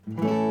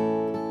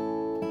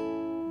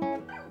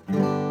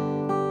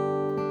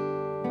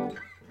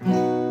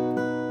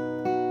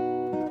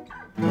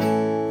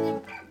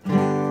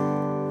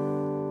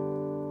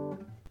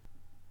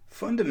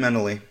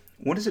Fundamentally,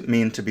 what does it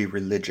mean to be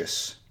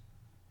religious?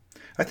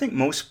 I think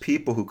most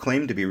people who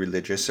claim to be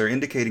religious are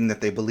indicating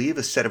that they believe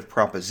a set of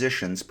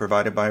propositions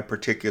provided by a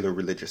particular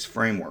religious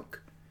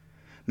framework.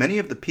 Many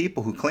of the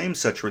people who claim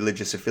such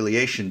religious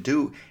affiliation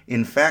do,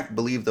 in fact,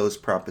 believe those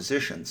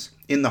propositions,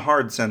 in the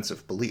hard sense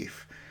of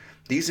belief.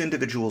 These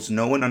individuals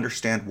know and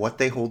understand what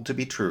they hold to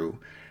be true,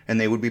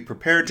 and they would be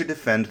prepared to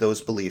defend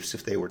those beliefs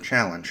if they were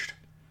challenged.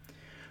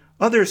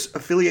 Others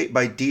affiliate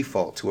by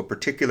default to a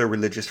particular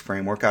religious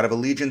framework out of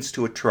allegiance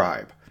to a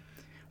tribe.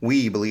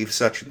 We believe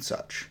such and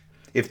such.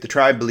 If the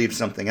tribe believes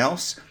something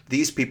else,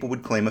 these people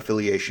would claim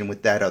affiliation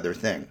with that other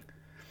thing.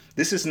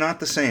 This is not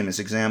the same as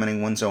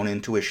examining one's own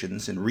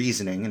intuitions and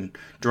reasoning and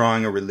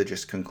drawing a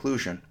religious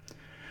conclusion.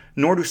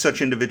 Nor do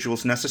such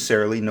individuals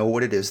necessarily know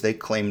what it is they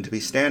claim to be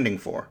standing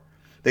for.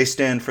 They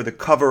stand for the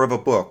cover of a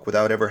book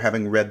without ever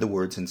having read the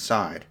words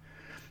inside.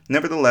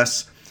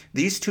 Nevertheless,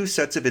 these two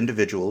sets of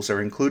individuals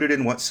are included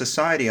in what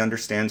society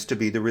understands to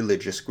be the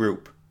religious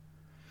group.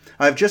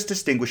 I have just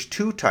distinguished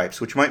two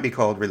types which might be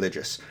called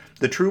religious,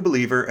 the true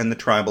believer and the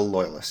tribal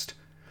loyalist.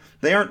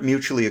 They aren't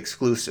mutually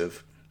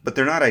exclusive, but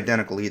they're not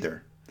identical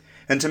either.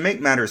 And to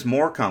make matters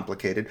more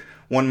complicated,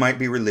 one might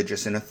be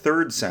religious in a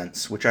third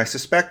sense, which I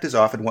suspect is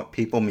often what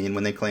people mean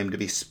when they claim to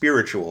be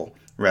spiritual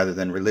rather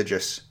than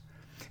religious.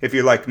 If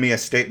you're like me, a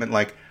statement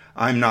like,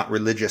 "I'm not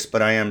religious,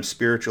 but I am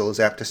spiritual," is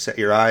apt to set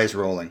your eyes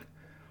rolling.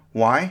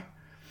 Why?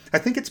 I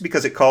think it's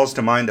because it calls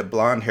to mind a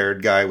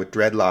blonde-haired guy with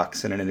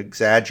dreadlocks and an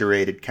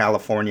exaggerated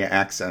California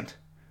accent.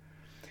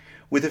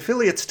 With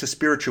affiliates to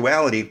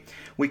spirituality,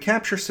 we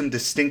capture some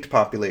distinct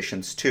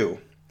populations too.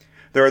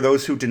 There are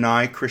those who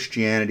deny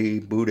Christianity,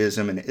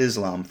 Buddhism, and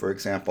Islam, for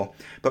example,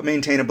 but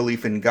maintain a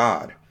belief in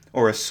God,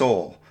 or a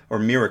soul, or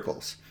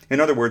miracles. In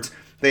other words,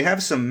 they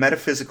have some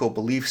metaphysical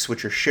beliefs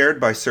which are shared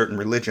by certain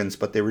religions,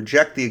 but they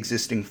reject the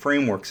existing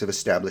frameworks of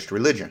established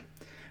religion.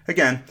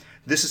 Again,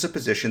 this is a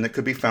position that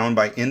could be found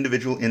by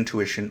individual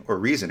intuition or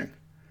reasoning.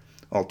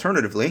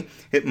 Alternatively,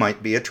 it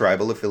might be a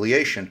tribal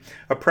affiliation,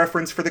 a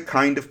preference for the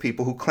kind of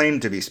people who claim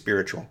to be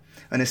spiritual,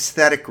 an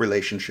aesthetic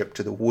relationship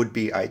to the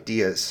would-be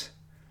ideas.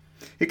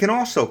 It can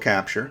also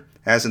capture,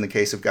 as in the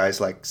case of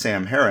guys like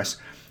Sam Harris,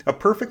 a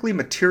perfectly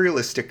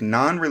materialistic,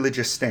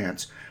 non-religious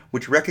stance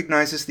which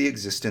recognizes the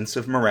existence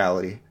of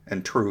morality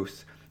and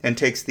truth and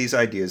takes these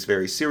ideas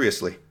very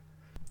seriously.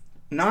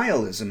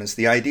 Nihilism is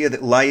the idea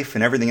that life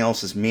and everything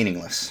else is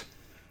meaningless.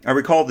 I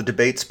recall the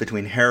debates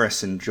between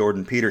Harris and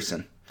Jordan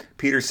Peterson.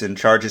 Peterson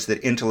charges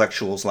that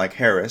intellectuals like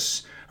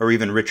Harris, or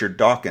even Richard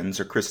Dawkins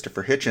or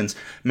Christopher Hitchens,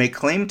 may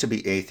claim to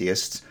be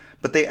atheists,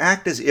 but they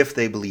act as if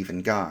they believe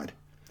in God.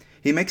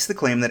 He makes the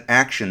claim that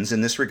actions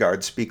in this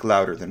regard speak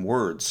louder than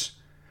words.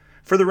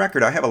 For the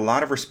record, I have a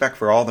lot of respect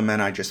for all the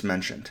men I just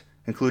mentioned,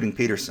 including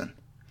Peterson.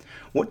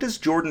 What does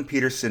Jordan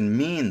Peterson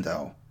mean,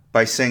 though,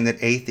 by saying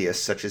that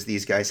atheists such as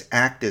these guys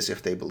act as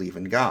if they believe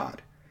in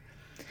God?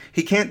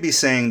 He can't be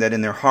saying that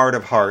in their heart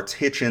of hearts,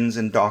 Hitchens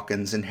and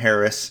Dawkins and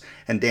Harris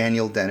and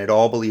Daniel Dennett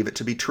all believe it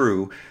to be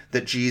true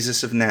that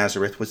Jesus of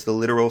Nazareth was the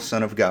literal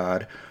Son of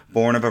God,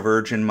 born of a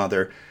virgin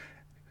mother.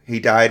 He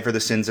died for the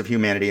sins of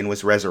humanity and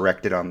was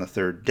resurrected on the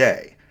third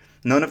day.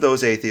 None of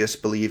those atheists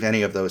believe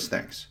any of those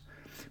things.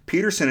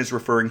 Peterson is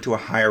referring to a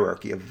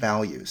hierarchy of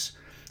values,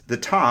 the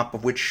top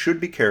of which should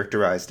be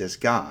characterized as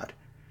God.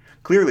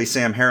 Clearly,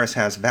 Sam Harris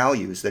has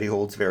values that he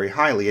holds very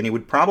highly, and he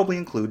would probably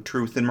include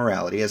truth and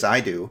morality, as I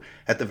do,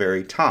 at the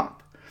very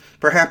top.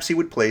 Perhaps he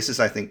would place, as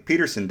I think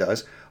Peterson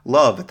does,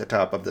 love at the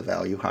top of the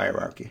value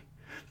hierarchy.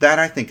 That,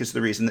 I think, is the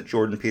reason that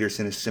Jordan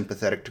Peterson is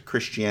sympathetic to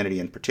Christianity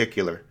in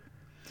particular.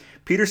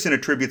 Peterson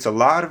attributes a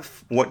lot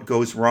of what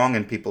goes wrong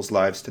in people's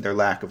lives to their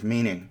lack of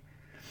meaning.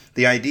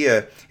 The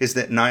idea is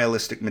that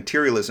nihilistic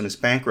materialism is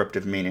bankrupt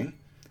of meaning,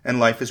 and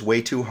life is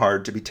way too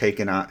hard to be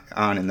taken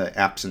on in the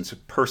absence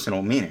of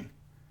personal meaning.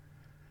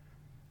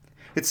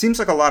 It seems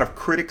like a lot of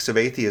critics of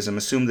atheism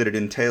assume that it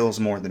entails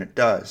more than it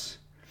does.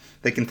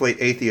 They conflate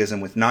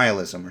atheism with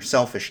nihilism or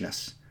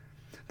selfishness.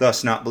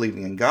 Thus, not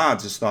believing in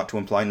gods is thought to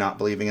imply not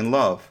believing in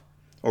love,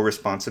 or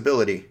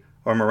responsibility,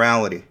 or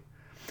morality.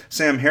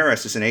 Sam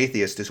Harris is an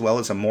atheist as well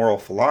as a moral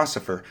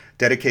philosopher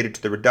dedicated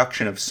to the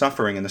reduction of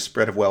suffering and the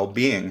spread of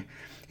well-being.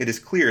 It is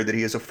clear that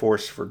he is a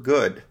force for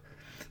good.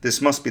 This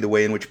must be the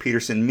way in which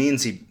Peterson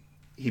means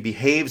he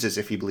behaves as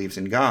if he believes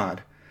in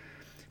God.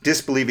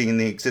 Disbelieving in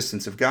the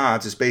existence of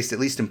gods is based at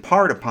least in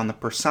part upon the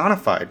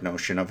personified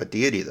notion of a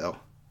deity, though.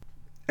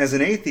 As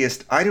an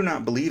atheist, I do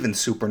not believe in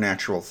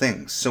supernatural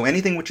things, so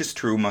anything which is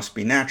true must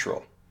be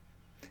natural.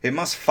 It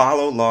must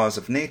follow laws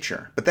of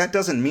nature, but that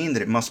doesn't mean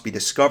that it must be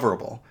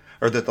discoverable,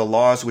 or that the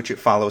laws which it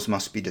follows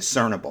must be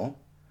discernible.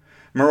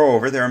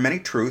 Moreover, there are many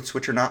truths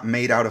which are not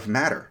made out of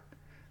matter.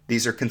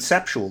 These are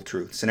conceptual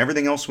truths, and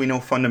everything else we know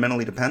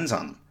fundamentally depends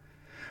on them.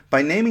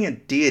 By naming a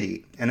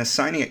deity and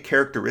assigning it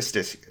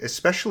characteristics,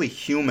 especially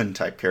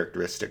human-type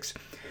characteristics,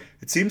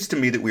 it seems to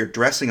me that we are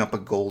dressing up a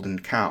golden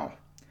cow.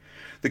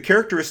 The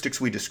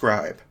characteristics we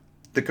describe,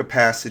 the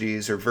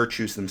capacities or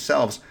virtues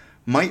themselves,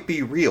 might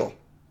be real,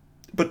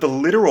 But the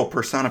literal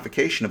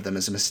personification of them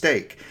is a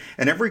mistake,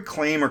 and every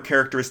claim or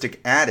characteristic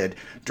added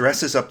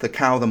dresses up the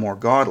cow the more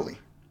gaudily.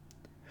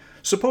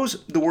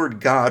 Suppose the word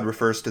God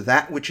refers to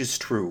that which is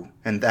true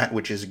and that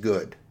which is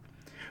good.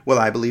 Well,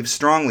 I believe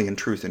strongly in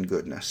truth and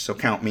goodness, so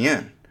count me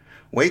in.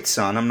 Wait,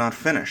 son, I'm not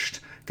finished.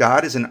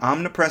 God is an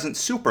omnipresent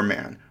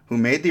Superman who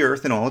made the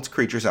earth and all its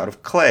creatures out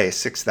of clay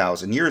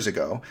 6,000 years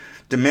ago,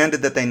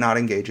 demanded that they not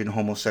engage in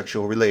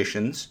homosexual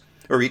relations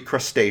or eat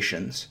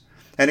crustaceans,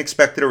 and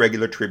expected a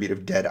regular tribute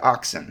of dead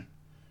oxen.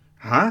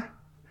 Huh?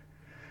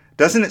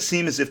 Doesn't it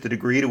seem as if the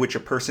degree to which a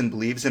person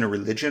believes in a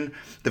religion,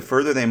 the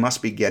further they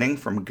must be getting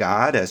from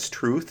God as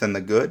truth and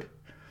the good?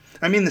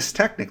 I mean this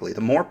technically.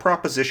 The more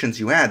propositions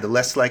you add, the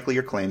less likely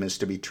your claim is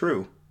to be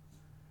true.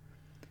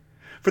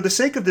 For the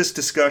sake of this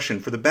discussion,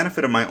 for the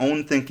benefit of my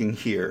own thinking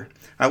here,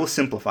 I will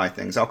simplify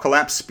things. I'll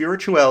collapse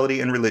spirituality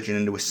and religion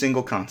into a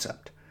single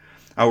concept.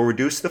 I will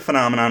reduce the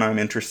phenomenon I'm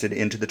interested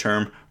in to the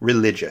term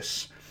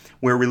religious,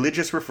 where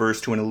religious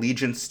refers to an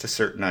allegiance to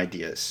certain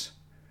ideas.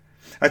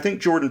 I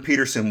think Jordan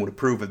Peterson would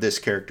approve of this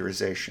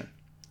characterization.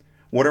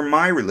 What are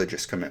my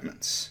religious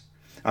commitments?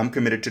 I'm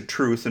committed to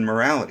truth and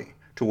morality,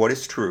 to what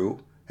is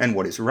true and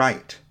what is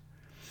right.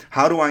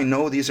 How do I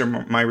know these are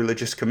my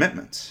religious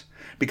commitments?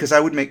 Because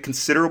I would make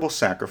considerable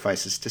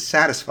sacrifices to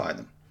satisfy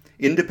them,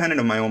 independent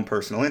of my own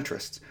personal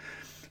interests.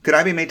 Could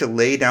I be made to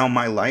lay down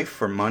my life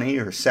for money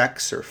or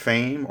sex or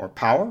fame or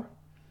power?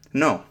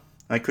 No,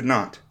 I could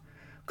not.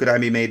 Could I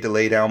be made to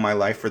lay down my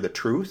life for the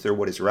truth or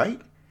what is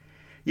right?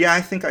 Yeah,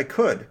 I think I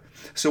could.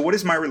 So what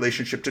is my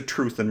relationship to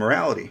truth and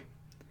morality?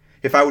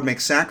 If I would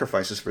make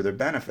sacrifices for their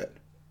benefit.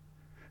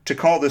 To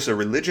call this a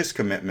religious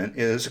commitment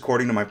is,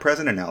 according to my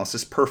present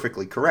analysis,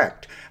 perfectly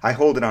correct. I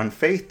hold it on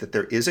faith that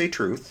there is a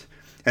truth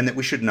and that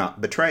we should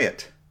not betray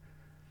it.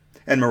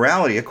 And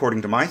morality,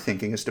 according to my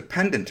thinking, is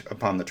dependent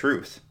upon the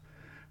truth.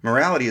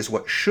 Morality is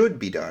what should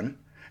be done,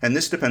 and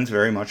this depends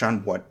very much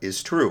on what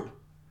is true.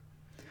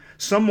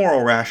 Some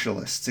moral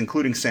rationalists,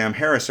 including Sam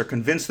Harris, are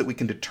convinced that we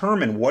can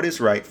determine what is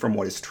right from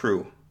what is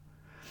true.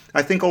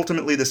 I think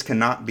ultimately this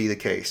cannot be the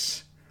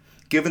case.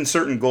 Given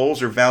certain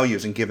goals or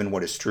values and given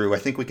what is true, I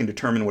think we can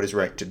determine what is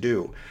right to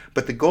do.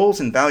 But the goals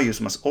and values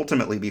must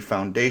ultimately be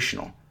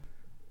foundational.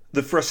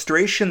 The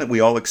frustration that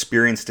we all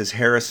experienced as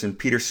Harris and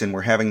Peterson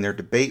were having their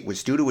debate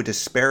was due to a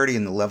disparity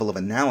in the level of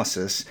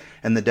analysis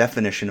and the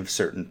definition of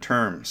certain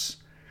terms.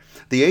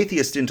 The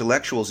atheist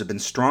intellectuals have been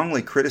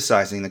strongly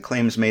criticizing the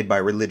claims made by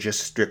religious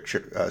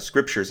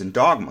scriptures and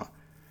dogma.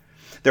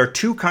 There are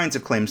two kinds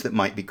of claims that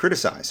might be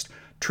criticized: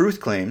 truth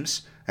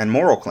claims and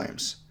moral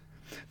claims.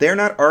 They are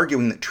not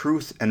arguing that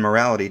truth and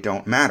morality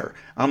don't matter.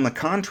 On the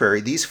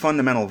contrary, these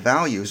fundamental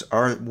values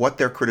are what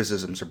their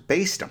criticisms are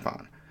based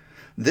upon.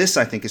 This,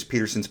 I think, is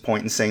Peterson's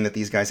point in saying that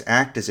these guys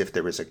act as if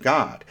there is a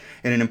God.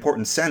 In an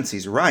important sense,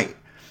 he's right,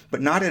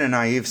 but not in a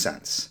naive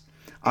sense.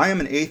 I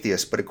am an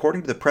atheist, but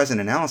according to the present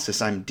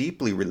analysis, I'm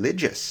deeply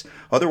religious.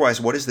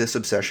 Otherwise, what is this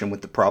obsession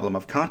with the problem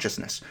of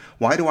consciousness?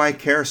 Why do I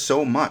care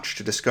so much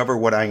to discover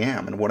what I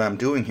am and what I'm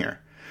doing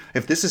here?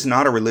 If this is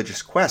not a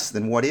religious quest,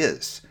 then what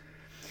is?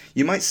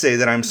 You might say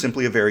that I'm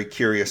simply a very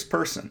curious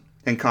person,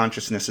 and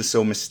consciousness is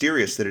so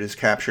mysterious that it has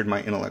captured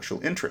my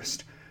intellectual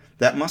interest.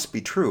 That must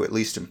be true, at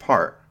least in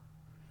part.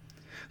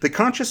 The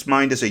conscious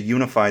mind is a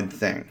unified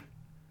thing.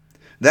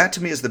 That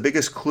to me is the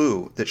biggest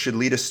clue that should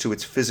lead us to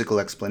its physical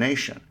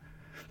explanation.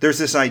 There's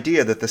this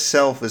idea that the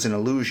self is an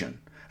illusion,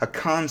 a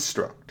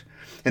construct,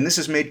 and this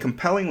is made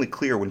compellingly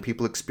clear when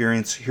people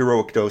experience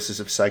heroic doses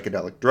of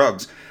psychedelic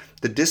drugs.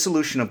 The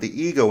dissolution of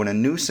the ego in a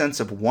new sense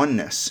of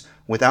oneness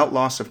without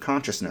loss of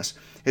consciousness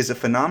is a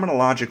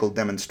phenomenological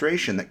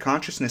demonstration that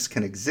consciousness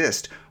can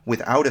exist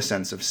without a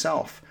sense of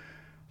self.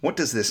 What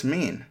does this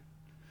mean?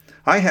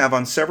 I have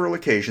on several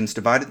occasions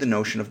divided the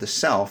notion of the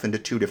self into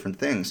two different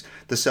things: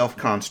 the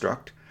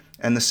self-construct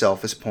and the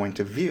self as point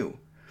of view.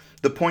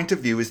 The point of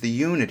view is the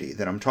unity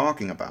that I'm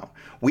talking about.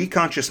 We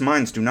conscious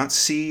minds do not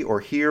see or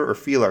hear or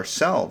feel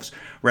ourselves.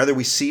 Rather,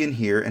 we see and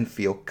hear and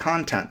feel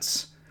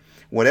contents.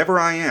 Whatever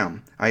I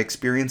am, I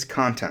experience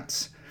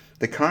contents.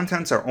 The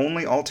contents are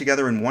only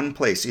altogether in one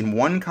place, in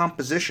one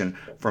composition,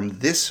 from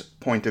this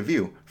point of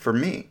view, for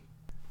me.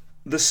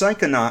 The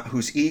psychonaut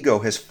whose ego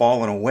has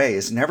fallen away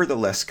is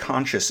nevertheless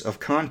conscious of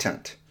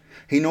content.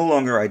 He no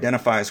longer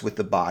identifies with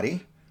the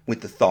body,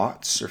 with the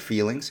thoughts or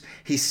feelings.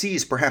 He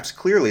sees perhaps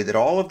clearly that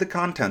all of the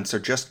contents are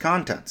just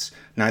contents,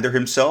 neither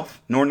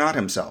himself nor not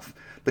himself.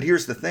 But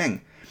here's the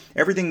thing.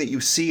 Everything that you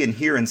see and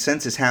hear and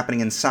sense is happening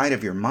inside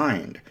of your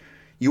mind.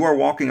 You are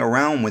walking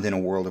around within a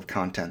world of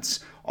contents,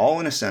 all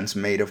in a sense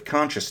made of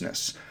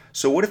consciousness.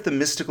 So what if the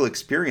mystical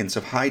experience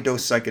of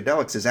high-dose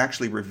psychedelics is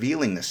actually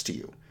revealing this to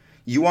you?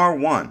 You are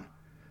one,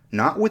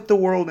 not with the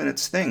world and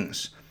its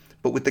things,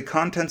 but with the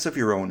contents of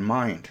your own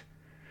mind.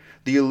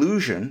 The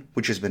illusion,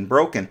 which has been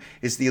broken,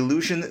 is the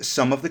illusion that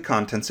some of the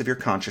contents of your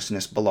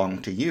consciousness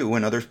belong to you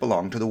and others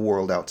belong to the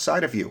world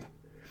outside of you.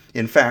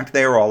 In fact,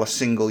 they are all a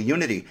single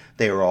unity.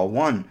 They are all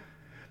one.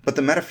 But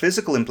the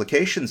metaphysical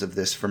implications of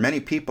this for many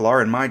people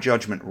are, in my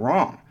judgment,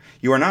 wrong.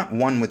 You are not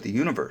one with the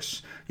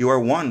universe. You are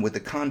one with the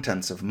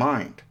contents of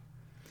mind.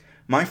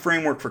 My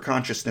framework for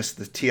consciousness,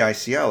 the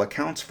TICL,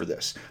 accounts for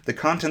this. The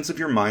contents of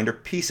your mind are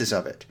pieces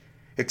of it,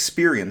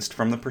 experienced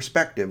from the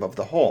perspective of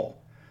the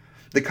whole.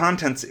 The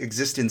contents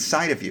exist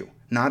inside of you,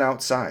 not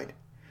outside.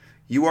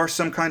 You are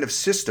some kind of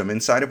system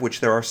inside of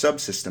which there are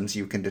subsystems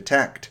you can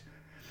detect.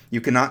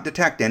 You cannot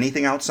detect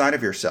anything outside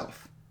of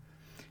yourself.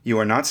 You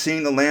are not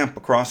seeing the lamp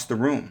across the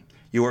room.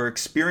 You are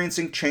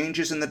experiencing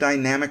changes in the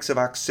dynamics of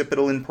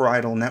occipital and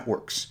parietal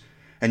networks.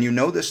 And you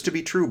know this to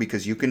be true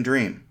because you can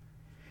dream.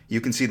 You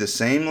can see the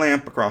same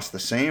lamp across the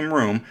same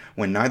room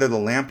when neither the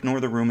lamp nor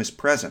the room is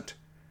present.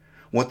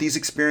 What these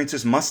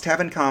experiences must have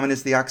in common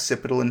is the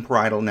occipital and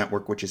parietal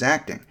network which is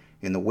acting,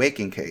 in the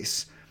waking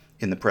case,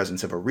 in the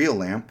presence of a real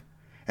lamp,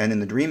 and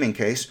in the dreaming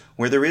case,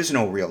 where there is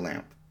no real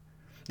lamp.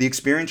 The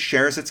experience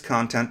shares its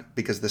content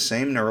because the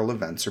same neural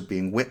events are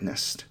being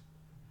witnessed.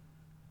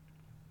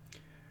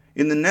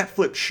 In the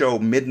Netflix show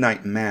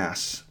Midnight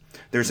Mass,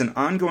 there's an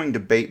ongoing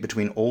debate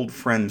between old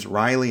friends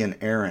Riley and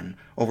Aaron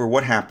over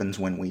what happens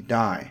when we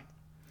die.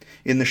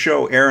 In the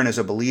show, Aaron is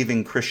a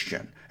believing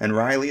Christian, and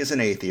Riley is an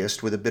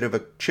atheist with a bit of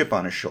a chip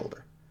on his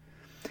shoulder.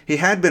 He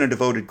had been a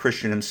devoted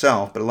Christian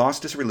himself, but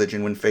lost his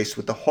religion when faced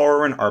with the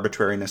horror and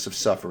arbitrariness of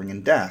suffering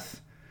and death.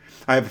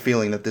 I have a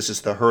feeling that this is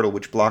the hurdle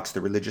which blocks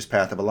the religious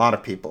path of a lot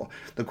of people,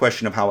 the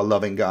question of how a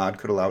loving God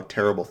could allow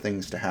terrible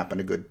things to happen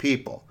to good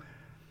people.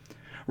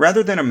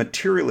 Rather than a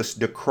materialist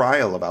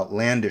decrial of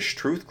outlandish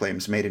truth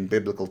claims made in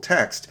biblical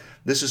text,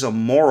 this is a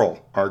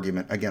moral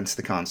argument against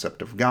the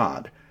concept of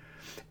God.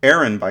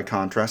 Aaron, by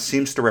contrast,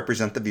 seems to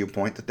represent the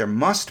viewpoint that there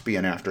must be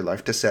an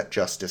afterlife to set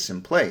justice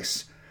in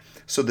place.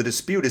 So the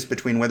dispute is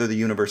between whether the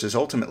universe is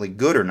ultimately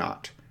good or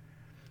not.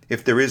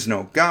 If there is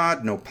no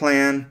God, no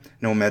plan,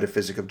 no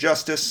metaphysic of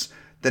justice,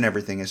 then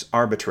everything is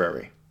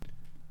arbitrary.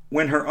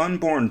 When her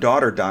unborn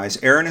daughter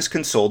dies, Aaron is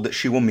consoled that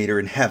she will meet her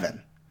in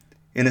heaven.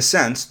 In a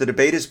sense, the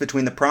debate is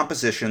between the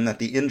proposition that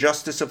the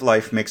injustice of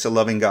life makes a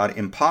loving God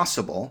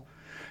impossible,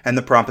 and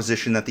the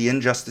proposition that the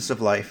injustice of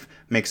life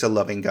makes a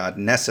loving God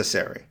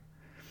necessary.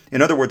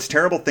 In other words,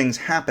 terrible things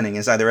happening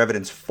is either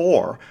evidence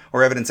for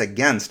or evidence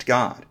against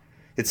God.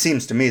 It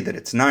seems to me that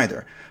it's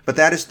neither, but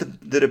that is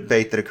the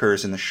debate that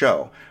occurs in the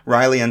show.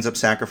 Riley ends up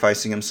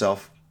sacrificing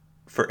himself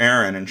for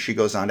Aaron, and she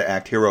goes on to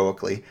act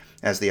heroically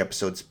as the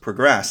episodes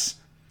progress.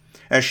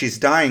 As she's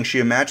dying, she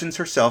imagines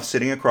herself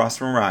sitting across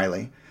from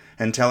Riley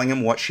and telling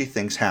him what she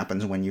thinks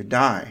happens when you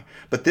die.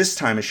 But this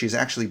time, as she's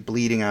actually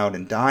bleeding out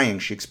and dying,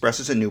 she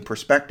expresses a new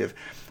perspective.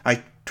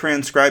 I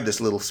transcribed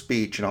this little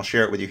speech, and I'll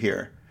share it with you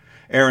here.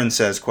 Aaron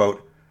says,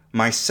 quote,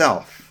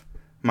 myself,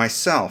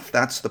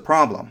 that's the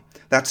problem.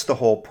 That's the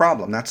whole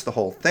problem. That's the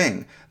whole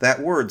thing.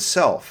 That word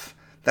self,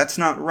 that's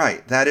not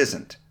right. That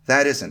isn't.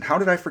 How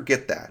did I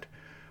forget that?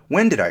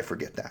 When did I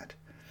forget that?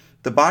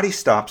 The body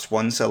stops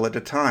one cell at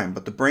a time,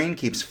 but the brain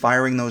keeps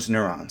firing those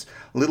neurons,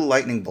 little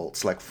lightning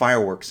bolts like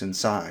fireworks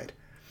inside.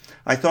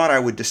 I thought I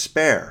would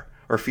despair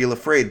or feel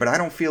afraid, but I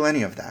don't feel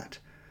any of that.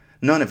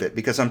 None of it,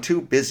 because I'm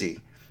too busy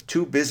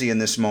in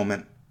this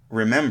moment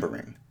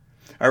remembering.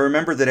 I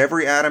remember that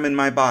every atom in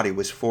my body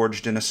was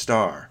forged in a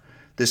star.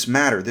 This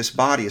matter, this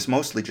body, is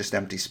mostly just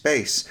empty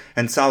space.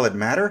 And solid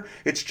matter?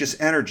 It's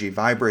just energy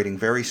vibrating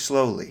very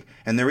slowly.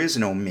 And there is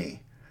no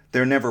me.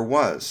 There never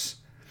was.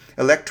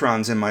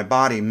 Electrons in my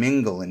body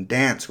mingle and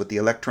dance with the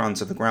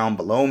electrons of the ground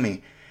below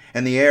me,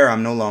 and the air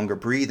I'm no longer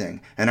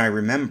breathing, and I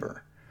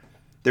remember.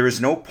 There is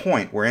no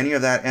point where any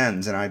of that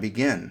ends and I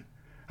begin.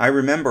 I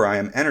remember I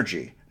am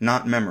energy,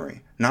 not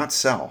memory, not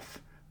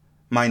self.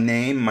 My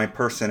name, my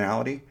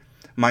personality,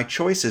 my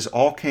choices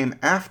all came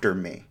after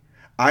me.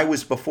 I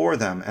was before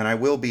them, and I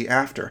will be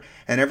after,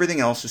 and everything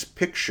else is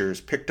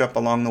pictures picked up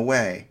along the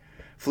way,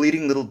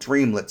 fleeting little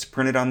dreamlets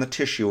printed on the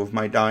tissue of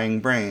my dying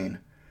brain.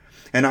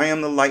 And I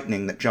am the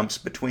lightning that jumps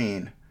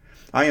between.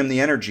 I am the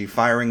energy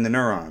firing the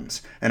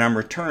neurons, and I'm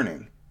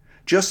returning.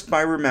 Just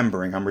by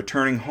remembering, I'm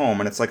returning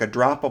home, and it's like a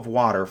drop of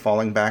water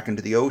falling back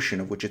into the ocean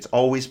of which it's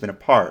always been a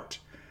part.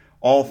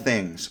 All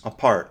things, a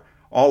part.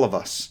 All of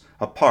us,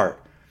 a part.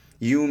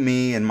 You,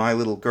 me, and my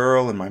little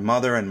girl, and my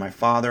mother, and my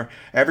father,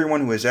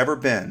 everyone who has ever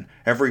been,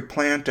 every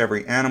plant,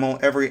 every animal,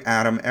 every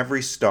atom,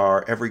 every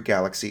star, every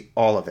galaxy,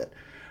 all of it.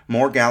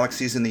 More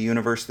galaxies in the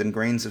universe than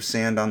grains of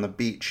sand on the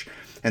beach.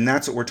 And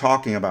that's what we're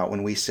talking about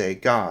when we say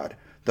God,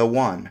 the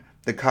One,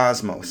 the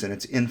cosmos, and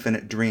its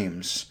infinite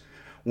dreams.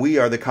 We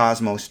are the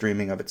cosmos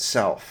dreaming of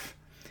itself.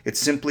 It's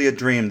simply a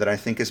dream that I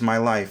think is my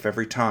life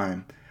every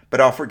time.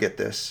 But I'll forget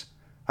this.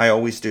 I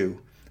always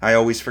do. I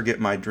always forget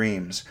my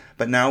dreams.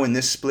 But now in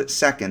this split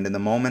second, in the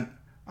moment,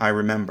 I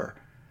remember.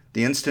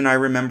 The instant I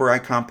remember, I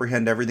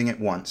comprehend everything at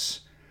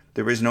once.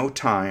 There is no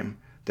time.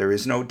 There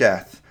is no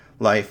death.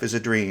 Life is a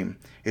dream.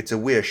 It's a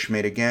wish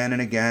made again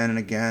and again and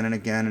again and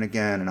again and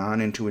again and on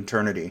into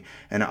eternity.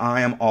 And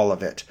I am all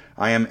of it.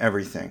 I am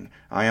everything.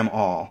 I am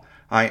all.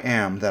 I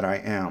am that I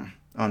am.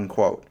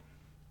 Unquote.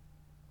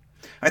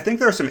 I think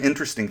there are some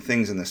interesting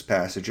things in this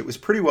passage. It was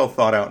pretty well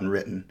thought out and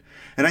written.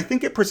 And I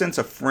think it presents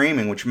a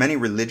framing which many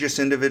religious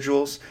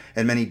individuals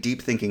and many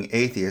deep-thinking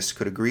atheists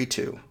could agree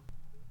to.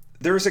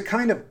 There is a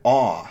kind of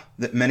awe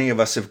that many of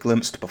us have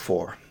glimpsed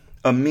before,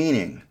 a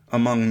meaning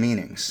among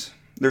meanings.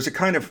 There's a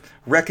kind of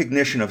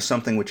recognition of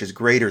something which is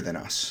greater than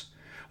us.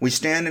 We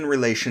stand in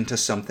relation to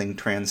something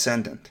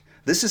transcendent.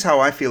 This is how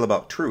I feel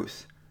about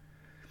truth.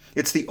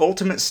 It's the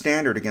ultimate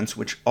standard against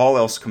which all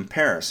else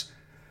compares.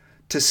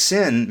 To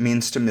sin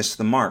means to miss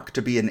the mark,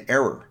 to be in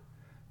error.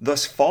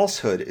 Thus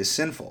falsehood is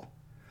sinful.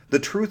 The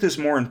truth is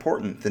more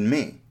important than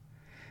me.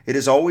 It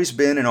has always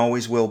been and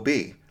always will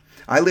be.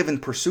 I live in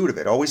pursuit of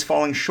it, always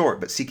falling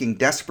short, but seeking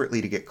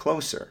desperately to get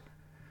closer.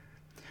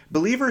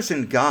 Believers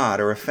in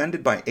God are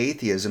offended by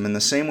atheism in the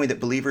same way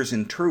that believers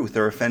in truth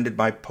are offended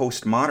by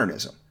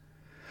postmodernism.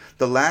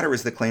 The latter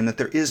is the claim that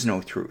there is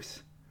no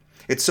truth.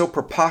 It's so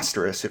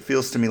preposterous it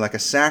feels to me like a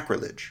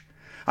sacrilege.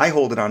 I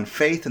hold it on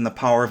faith in the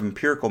power of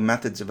empirical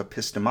methods of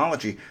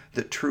epistemology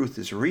that truth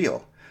is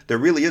real. There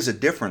really is a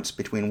difference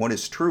between what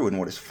is true and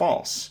what is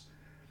false.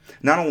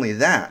 Not only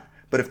that,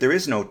 but if there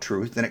is no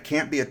truth, then it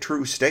can't be a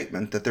true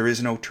statement that there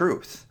is no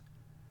truth.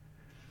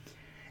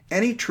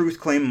 Any truth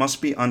claim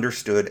must be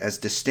understood as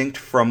distinct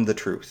from the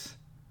truth.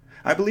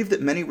 I believe that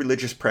many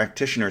religious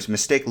practitioners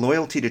mistake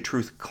loyalty to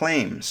truth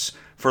claims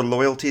for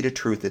loyalty to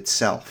truth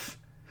itself.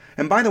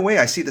 And by the way,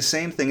 I see the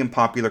same thing in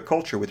popular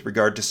culture with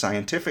regard to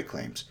scientific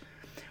claims.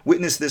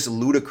 Witness this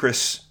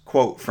ludicrous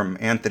quote from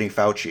Anthony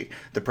Fauci,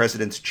 the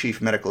president's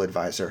chief medical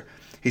advisor.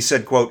 He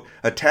said, quote,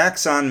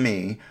 "Attacks on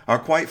me are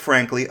quite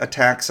frankly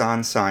attacks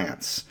on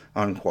science,"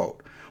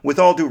 unquote. With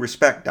all due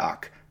respect,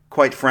 Doc,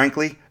 quite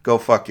frankly, go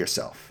fuck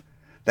yourself.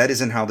 That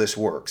isn't how this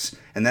works,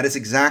 and that is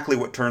exactly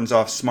what turns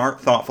off smart,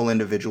 thoughtful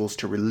individuals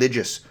to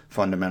religious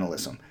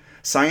fundamentalism.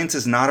 Science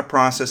is not a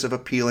process of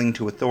appealing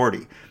to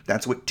authority.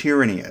 That's what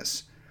tyranny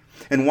is.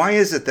 And why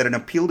is it that an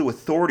appeal to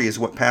authority is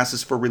what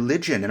passes for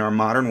religion in our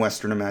modern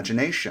Western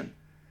imagination?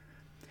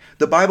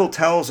 The Bible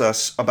tells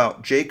us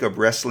about Jacob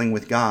wrestling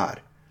with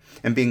God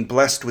and being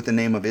blessed with the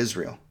name of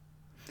Israel.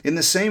 In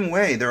the same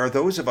way, there are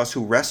those of us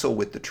who wrestle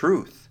with the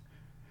truth.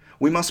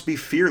 We must be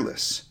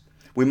fearless.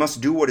 We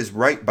must do what is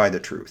right by the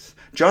truth.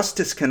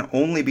 Justice can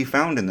only be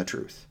found in the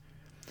truth.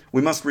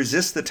 We must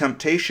resist the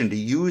temptation to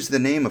use the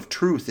name of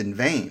truth in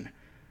vain.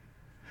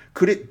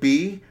 Could it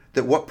be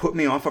that what put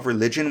me off of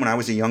religion when I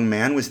was a young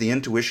man was the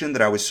intuition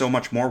that I was so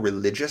much more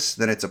religious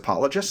than its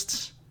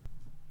apologists?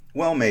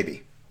 Well,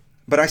 maybe.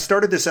 But I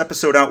started this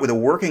episode out with a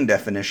working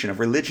definition of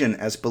religion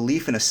as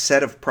belief in a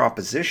set of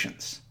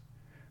propositions.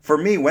 For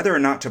me, whether or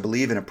not to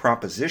believe in a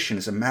proposition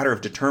is a matter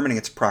of determining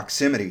its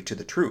proximity to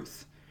the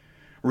truth.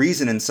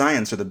 Reason and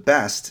science are the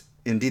best,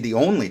 indeed the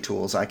only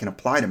tools I can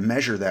apply to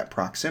measure that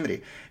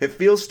proximity. It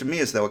feels to me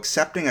as though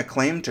accepting a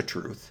claim to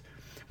truth,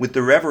 with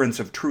the reverence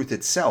of truth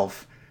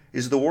itself,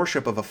 is the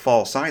worship of a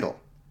false idol.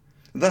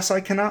 Thus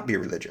I cannot be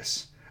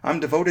religious. I'm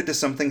devoted to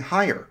something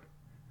higher.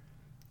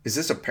 Is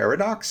this a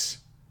paradox?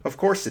 Of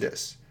course it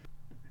is.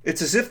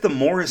 It's as if the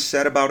more is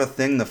said about a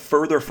thing, the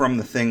further from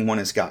the thing one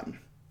has gotten.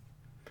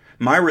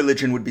 My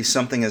religion would be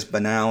something as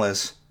banal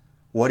as,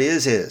 what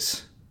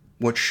is.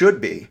 What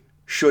should be.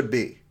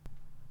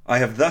 I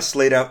have thus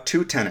laid out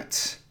two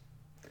tenets.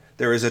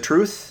 There is a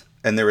truth,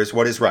 and there is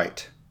what is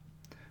right.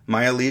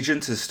 My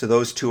allegiance is to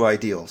those two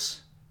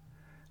ideals.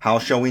 How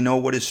shall we know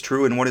what is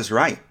true and what is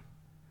right?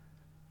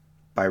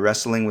 By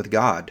wrestling with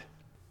God.